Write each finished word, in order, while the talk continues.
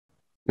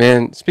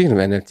Man, speaking of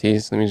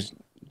NFTs, let me just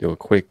do a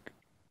quick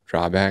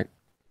drawback.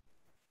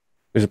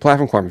 There's a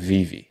platform called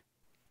VeVe.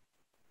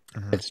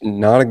 Mhm. It's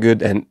not a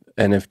good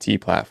NFT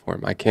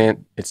platform. I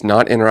can't. It's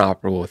not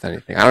interoperable with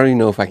anything. I don't even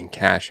know if I can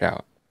cash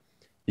out.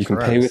 You can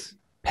Gross.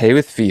 pay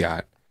with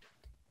fiat.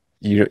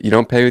 You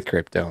don't pay with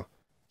crypto.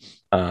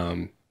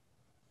 Um,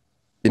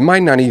 it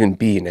might not even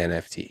be an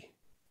NFT,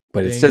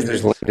 but it says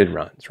there's Dangerous. limited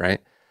runs,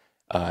 right?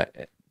 Uh,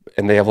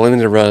 and they have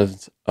limited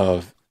runs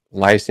of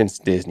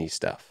licensed Disney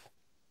stuff,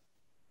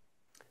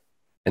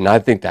 and I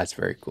think that's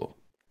very cool.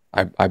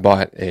 I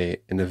bought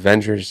an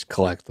Avengers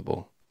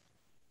collectible.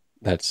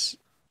 That's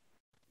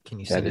Can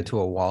you that send it is to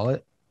a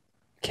wallet?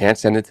 can't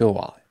send it to a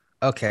wallet.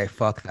 Okay,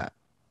 fuck that.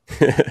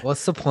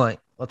 What's the point?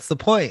 What's the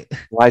point?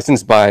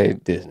 Licensed by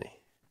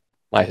Disney.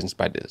 Licensed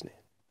by Disney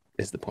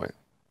is the point.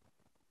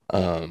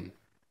 Um,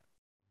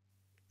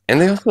 and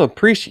they also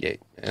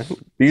appreciate, man.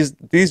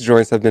 These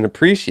joints have been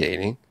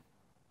appreciating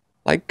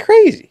like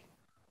crazy.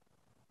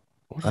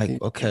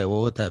 Like, okay,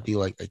 what would that be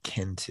like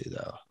akin to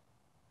though?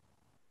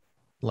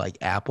 Like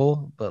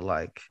Apple, but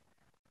like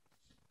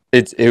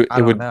It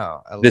I don't would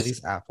know. At this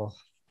least Apple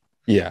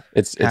yeah,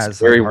 it's has like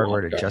very well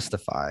hardware to done.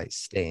 justify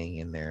staying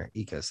in their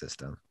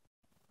ecosystem.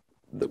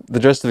 The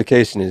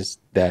justification is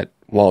that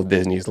Walt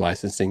Disney's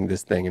licensing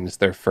this thing and it's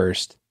their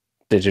first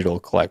digital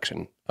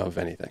collection of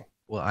anything.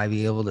 Will I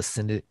be able to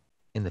send it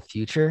in the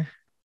future?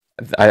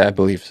 I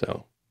believe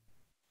so.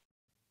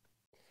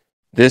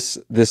 This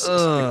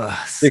Ugh.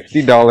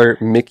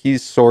 $60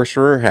 Mickey's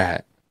Sorcerer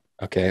hat.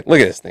 Okay, look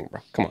at this thing,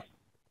 bro. Come on.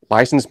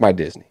 Licensed by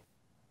Disney.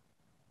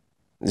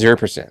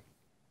 0%.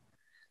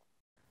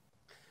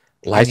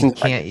 And you Licensed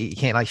by can't Disney. you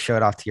can't like show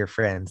it off to your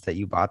friends that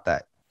you bought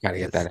that Gotta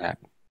get because that hat.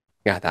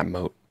 Got that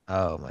moat.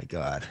 oh my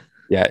god.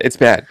 Yeah, it's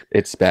bad.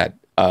 It's bad.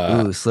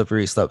 Ooh,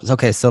 slippery slopes.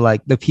 Okay, so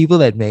like the people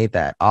that made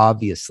that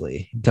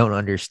obviously don't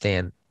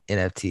understand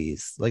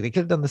NFTs. Like they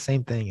could have done the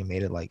same thing and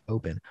made it like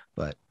open,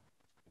 but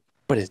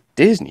but it's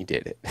Disney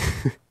did it.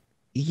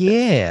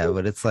 yeah,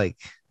 but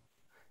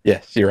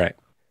Yes, you're right.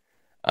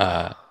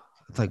 Uh,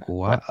 it's like but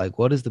what? Like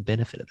what is the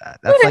benefit of that?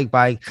 eh,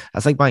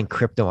 That's like buying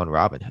crypto on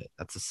Robinhood.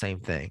 That's the same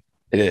thing.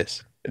 it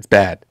is. It's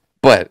bad,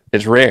 but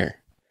it's rare.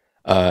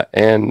 Uh,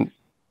 and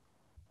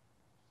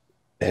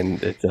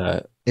and it's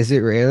Is it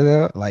rare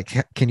though? Like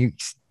can you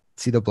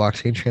see the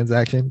blockchain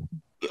transaction?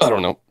 I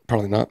don't know,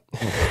 probably not.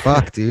 Oh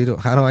fuck, dude.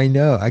 How do I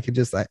know? I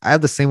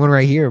have the same one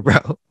right here,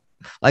 bro.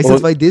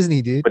 Licensed Well, by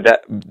Disney, dude.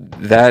 but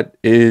that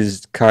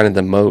is kind of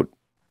the moat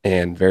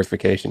and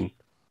verification.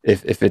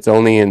 If it's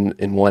only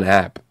in one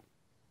app,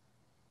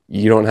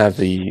 you don't have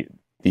the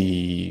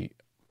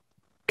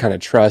kind of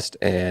trust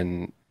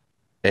and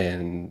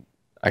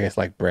I guess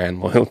like brand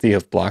loyalty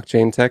of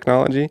blockchain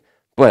technology.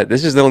 But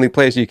this is the only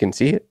place you can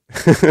see it.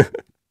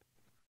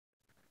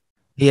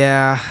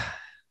 Yeah,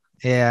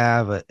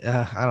 yeah, but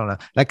I don't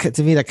know.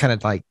 To me, that kind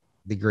of like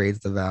degrades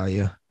the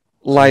value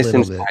a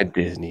little Licensed bit. by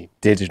Disney,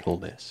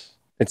 digitalness.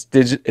 It's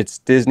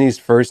Disney's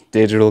first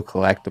digital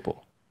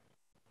collectible.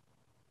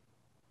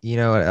 You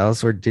know what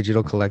else were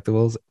digital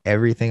collectibles?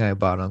 Everything I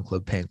bought on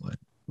Club Penguin,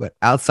 but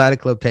outside of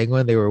Club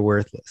Penguin, they were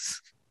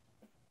worthless.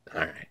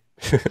 All right.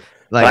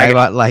 But Like I I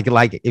got bought like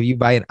if you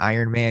buy an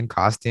Iron Man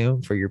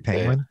costume for your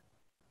yeah, penguin,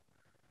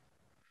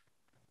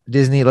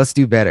 Disney, let's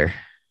do better.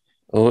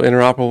 a little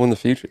interoperable in the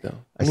future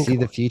though. I I mean, see come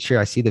the on, future.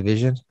 I see the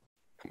vision.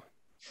 come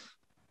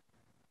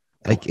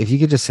Like if you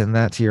could just send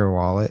that to your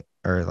wallet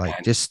or on.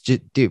 like just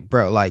dude,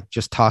 bro, like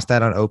just toss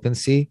that on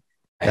OpenSea,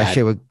 that Man,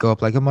 shit would go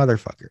up like a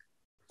motherfucker.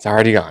 it's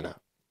already gone up,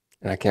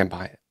 and I can't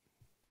buy it.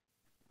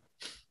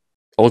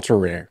 Ultra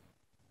rare,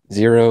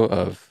 zero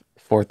of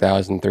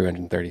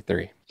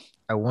 4,333.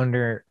 I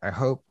wonder, I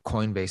hope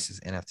Coinbase's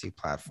NFT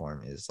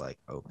platform is like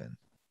open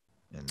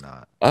and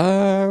not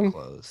Um,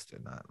 closed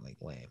and not like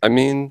lame. I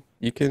mean,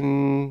 you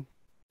can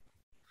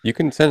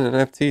send an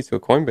NFT to a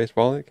Coinbase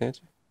wallet, can't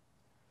you?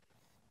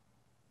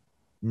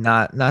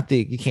 Not the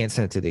you can't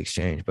send it to the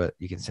exchange, but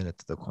you can send it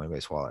to the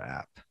Coinbase wallet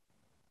app.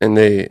 And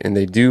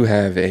they do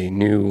have a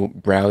new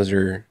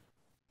browser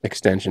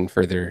extension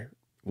for their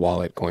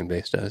wallet.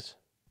 Coinbase does.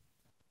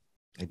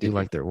 I do If you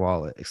like their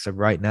wallet, except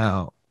right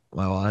now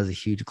my wallet has a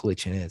huge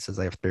glitch in it. It says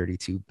I have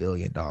 $32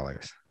 billion.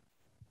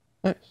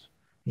 nice.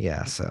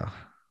 Yeah, so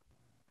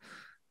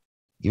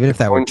even if If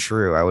that were coin,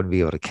 true, I wouldn't be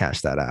able to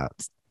cash that out.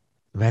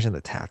 Imagine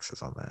the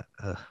taxes on that.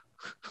 Ugh.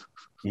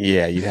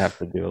 yeah, you'd have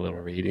to do a little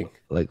reading.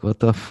 Like, what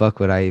the fuck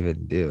would I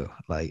even do?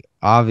 Like,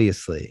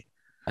 obviously,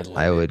 I'd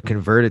I live it. would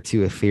convert it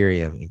to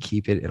Ethereum and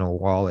keep it in a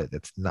wallet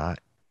that's not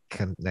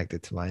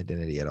connected to my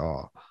identity at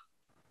all,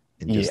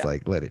 and just Yeah,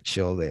 like let it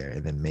chill there,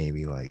 and then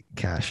maybe like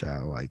cash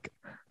out like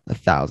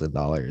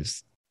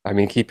 $1,000 I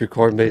mean, keep your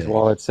a Coinbase day.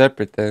 wallet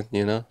separate then,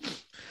 you know?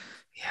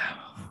 Yeah,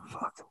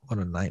 fuck, what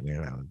a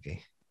nightmare that would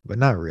be, but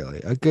not really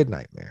a good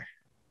nightmare.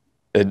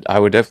 I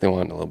would definitely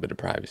want a little bit of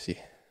privacy.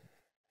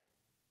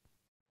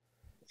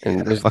 And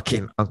Yeah, there's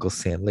fucking Uncle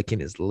Sam licking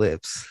his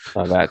lips.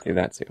 oh,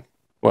 that too.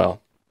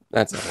 Well,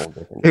 that's a whole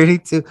different.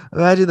 32.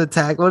 Imagine the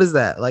tax. What is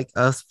that? Like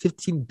a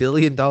 $15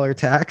 billion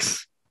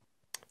tax?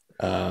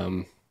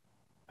 Um,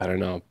 I don't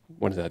know.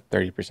 What is that?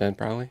 30%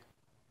 probably.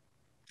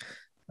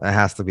 It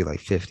has to be like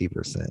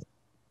 50%.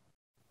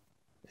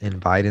 In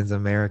Biden's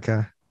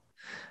America,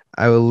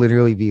 I will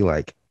literally be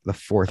like the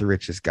fourth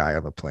richest guy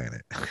on the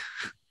planet.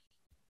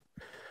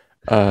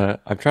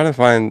 I'm trying to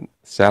find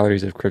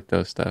salaries of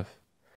crypto stuff.